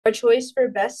Our choice for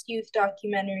Best Youth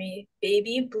Documentary,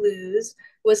 Baby Blues,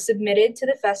 was submitted to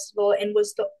the festival and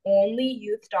was the only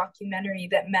youth documentary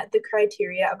that met the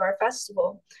criteria of our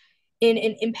festival. In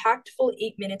an impactful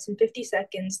 8 minutes and 50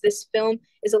 seconds, this film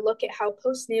is a look at how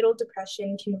postnatal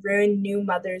depression can ruin new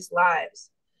mothers' lives.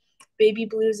 Baby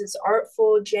Blues is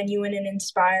artful, genuine, and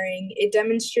inspiring. It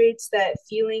demonstrates that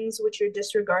feelings which are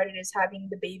disregarded as having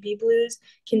the baby blues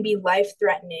can be life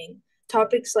threatening.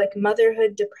 Topics like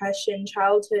motherhood, depression,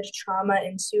 childhood trauma,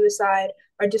 and suicide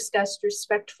are discussed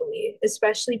respectfully,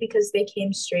 especially because they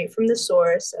came straight from the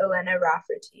source, Elena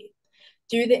Rafferty.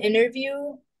 Through the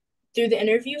interview, through the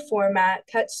interview format,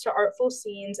 cuts to artful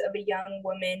scenes of a young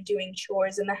woman doing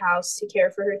chores in the house to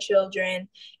care for her children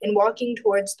and walking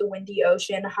towards the windy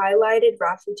ocean highlighted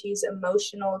Rafferty's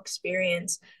emotional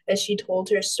experience as she told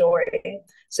her story.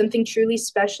 Something truly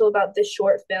special about this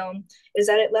short film is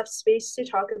that it left space to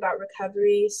talk about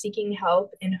recovery, seeking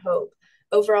help, and hope.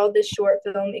 Overall, this short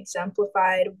film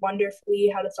exemplified wonderfully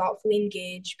how to thoughtfully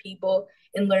engage people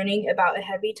in learning about a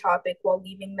heavy topic while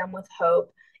leaving them with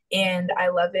hope, and I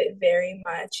love it very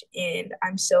much. And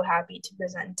I'm so happy to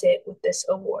present it with this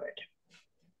award.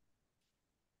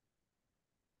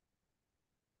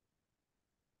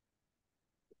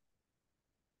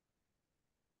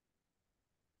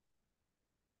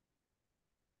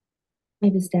 I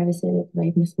was devastated that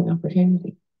I'd missed my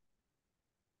opportunity.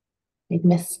 I'd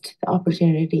missed the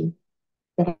opportunity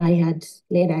that I had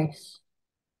laid out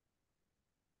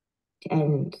to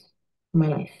end my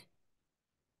life.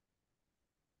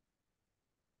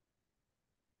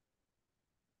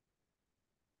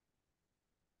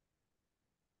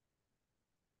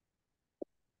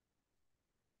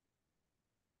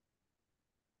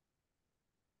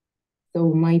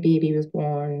 So my baby was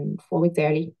born 4 weeks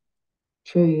early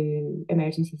through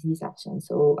emergency C-section.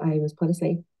 So I was put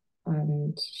asleep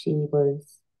and she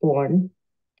was born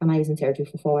and I was in surgery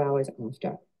for 4 hours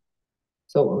after.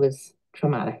 So it was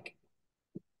traumatic.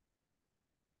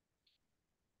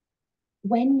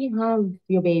 When you have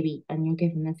your baby and you're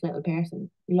given this little person,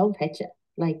 love hits you.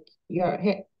 Like you're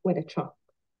hit with a truck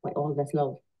by all this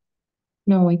love.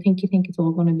 No, I think you think it's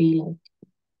all going to be like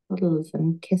cuddles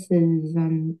and kisses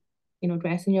and,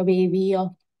 dressing your baby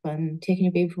up and taking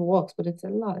your baby for walks, but it's a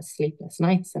lot of sleepless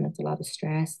nights and it's a lot of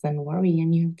stress and worry.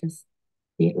 And you have this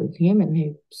little human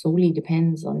who solely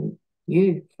depends on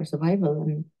you for survival.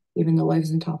 And even though I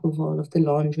was on top of all of the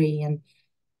laundry and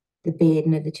the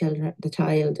bathing of the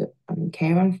child and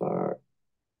caring for her,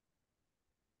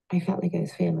 I felt like I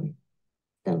was failing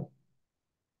still.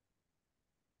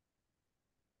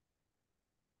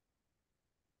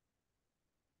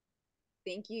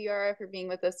 Thank you, Yara, for being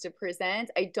with us to present.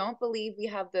 I don't believe we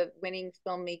have the winning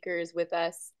filmmakers with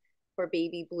us for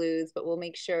Baby Blues, but we'll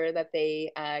make sure that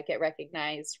they get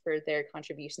recognized for their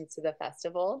contributions to the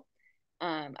festival.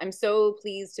 I'm so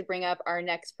pleased to bring up our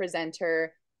next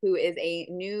presenter, who is a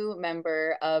new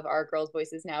member of our Girls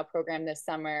Voices Now program this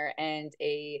summer and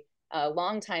a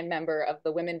longtime member of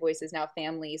the Women Voices Now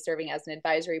family, serving as an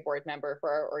advisory board member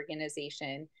for our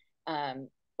organization.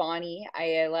 Bonnie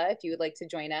Ayala, if you would like to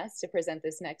join us to present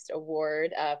this next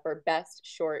award for Best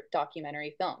Short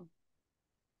Documentary Film.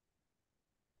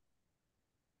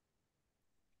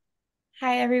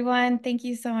 Hi, everyone. Thank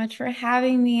you so much for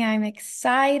having me. I'm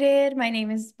excited. My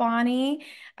name is Bonnie.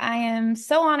 I am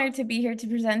so honored to be here to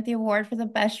present the award for the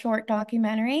Best Short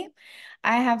Documentary.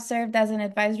 I have served as an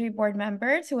advisory board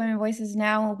member to Women Voices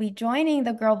Now and will be joining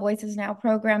the Girl Voices Now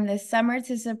program this summer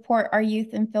to support our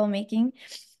youth in filmmaking.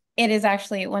 It is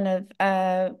actually one of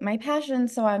my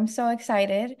passions, so I'm so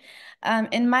excited.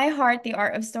 In my heart, the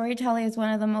art of storytelling is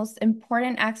one of the most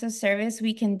important acts of service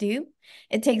we can do.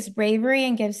 It takes bravery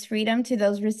and gives freedom to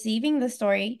those receiving the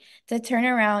story to turn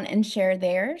around and share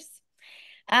theirs.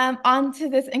 On to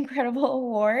this incredible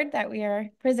award that we are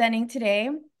presenting today.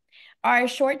 Our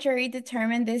short jury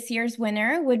determined this year's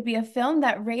winner would be a film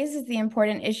that raises the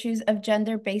important issues of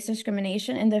gender-based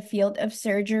discrimination in the field of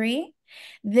surgery.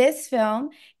 This film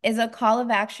is a call of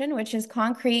action, which is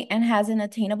concrete and has an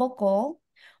attainable goal.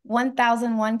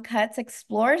 1001 Cuts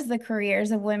explores the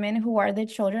careers of women who are the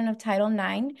children of Title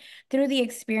IX through the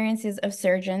experiences of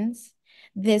surgeons.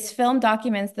 This film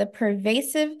documents the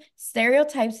pervasive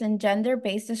stereotypes and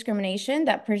gender-based discrimination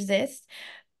that persists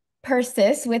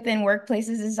within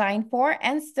workplaces designed for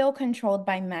and still controlled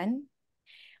by men.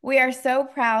 We are so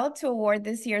proud to award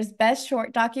this year's Best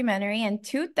Short Documentary and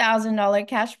 $2,000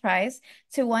 cash prize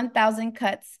to 1000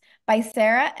 Cuts by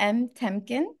Sarah M.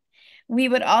 Temkin. We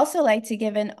would also like to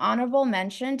give an honorable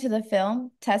mention to the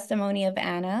film Testimony of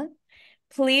Anna.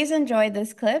 Please enjoy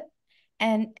this clip,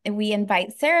 and we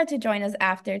invite Sarah to join us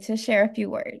after to share a few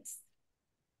words.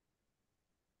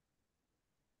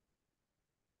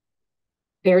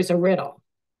 there's a riddle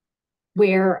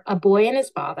where a boy and his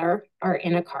father are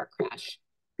in a car crash.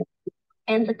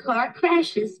 And the car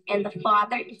crashes and the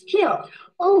father is killed.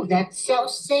 Oh, that's so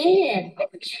sad.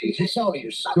 Jesus, all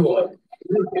your story.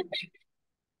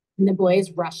 And the boy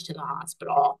is rushed to the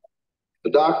hospital.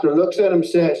 The doctor looks at him and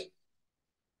says,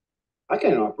 I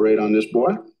can't operate on this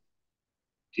boy.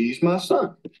 He's my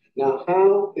son. Now,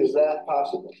 how is that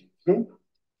possible?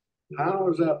 How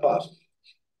is that possible?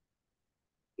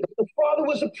 The father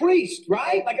was a priest,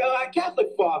 right? Like a Catholic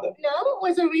father. No, it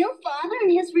was a real father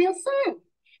and his real son.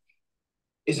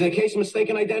 Is it a case of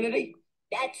mistaken identity?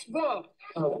 That's wrong.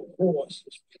 Oh, of course.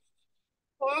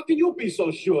 Well, how can you be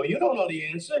so sure? You don't know the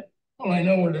answer. Well, I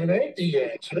know when it ain't the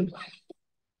answer.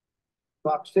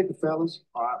 Clock ticking, fellas.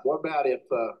 All right, what about if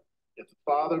the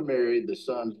father married the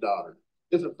son's daughter?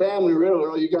 It's a family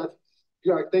riddle. You got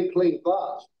to think clean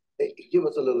thoughts. Hey, give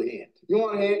us a little hint. You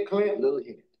want a hint, Clint? A little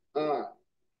hint. All right.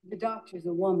 The doctor's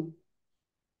a woman.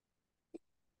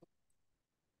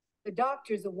 The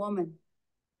doctor's a woman.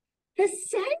 The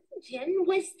surgeon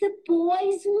was the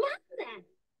boy's mother.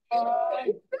 That's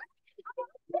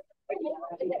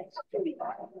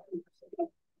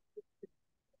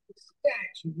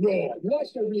wrong.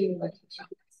 That's the real answer.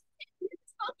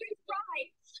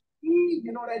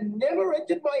 You know, that never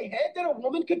entered my head that a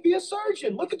woman could be a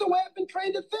surgeon. Look at the way I've been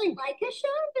trained to think. Like a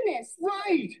chauvinist.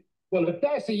 Right. Well, if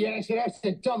that's the answer, that's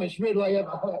the dumbest riddle I ever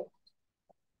heard.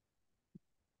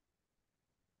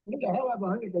 What the hell ever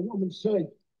heard the woman say?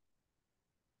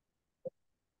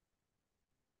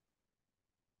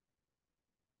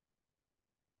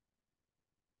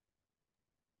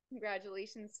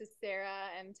 Congratulations to Sarah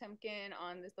M. Temkin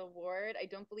on this award. I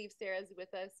don't believe Sarah's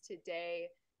with us today,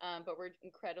 but we're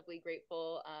incredibly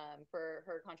grateful for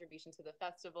her contribution to the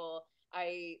festival.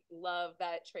 I love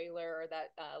that trailer or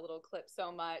that little clip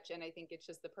so much, and I think it's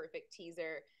just the perfect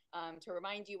teaser to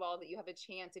remind you all that you have a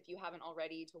chance, if you haven't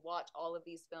already, to watch all of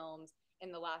these films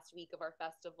in the last week of our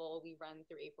festival. We run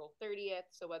through April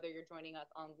 30th, so whether you're joining us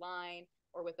online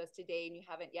or with us today and you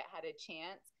haven't yet had a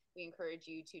chance, we encourage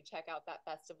you to check out that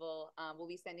festival. We'll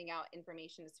be sending out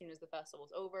information as soon as the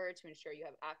festival's over to ensure you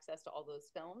have access to all those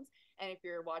films. And if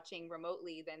you're watching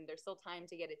remotely, then there's still time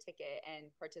to get a ticket and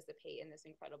participate in this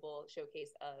incredible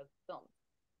showcase of films.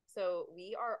 So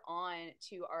we are on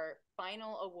to our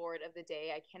final award of the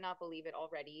day. I cannot believe it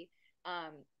already.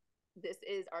 This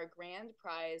is our grand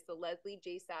prize, the Leslie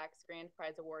J. Sachs Grand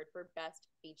Prize Award for Best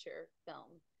Feature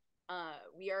Film.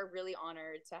 We are really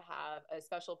honored to have a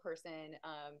special person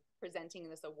presenting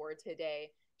this award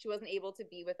today. She wasn't able to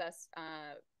be with us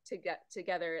to get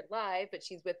together live, but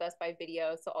she's with us by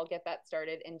video, so I'll get that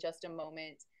started in just a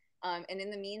moment. And in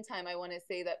the meantime, I want to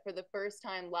say that for the first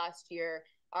time last year,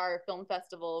 our film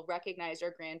festival recognized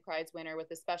our grand prize winner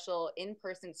with a special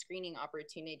in-person screening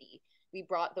opportunity. We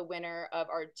brought the winner of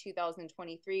our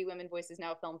 2023 Women Voices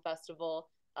Now Film Festival,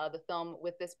 the film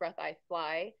With This Breath I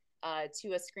Fly,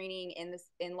 to a screening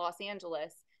in Los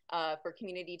Angeles for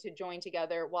community to join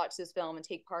together, watch this film, and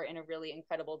take part in a really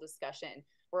incredible discussion.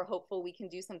 We're hopeful we can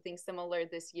do something similar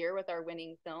this year with our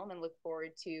winning film and look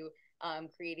forward to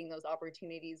creating those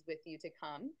opportunities with you to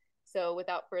come. So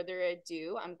without further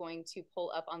ado, I'm going to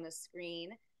pull up on the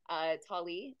screen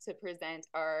Tali to present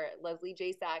our Leslie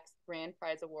J. Sachs Grand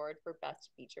Prize Award for Best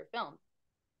Feature Film.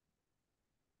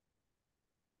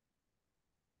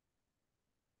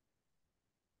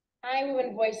 Hi,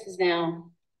 Women Voices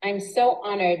Now. I'm so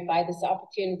honored by this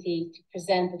opportunity to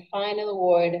present the final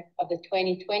award of the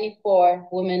 2024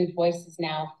 Women Voices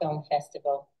Now Film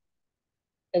Festival.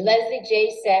 The Leslie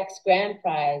J. Sachs Grand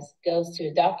Prize goes to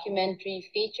a documentary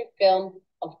feature film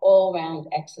of all-round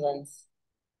excellence,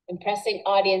 impressing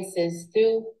audiences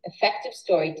through effective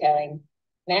storytelling,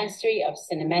 mastery of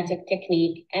cinematic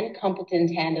technique, and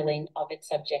competent handling of its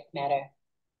subject matter.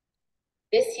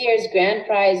 This year's Grand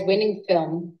Prize winning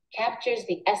film captures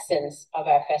the essence of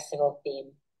our festival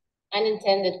theme,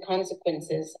 unintended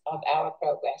consequences of our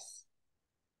progress.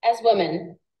 As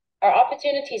women, our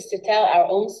opportunities to tell our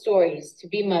own stories, to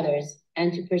be mothers,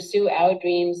 and to pursue our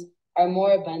dreams are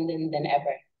more abundant than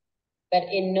ever. But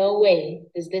in no way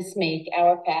does this make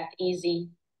our path easy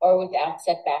or without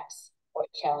setbacks or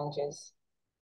challenges.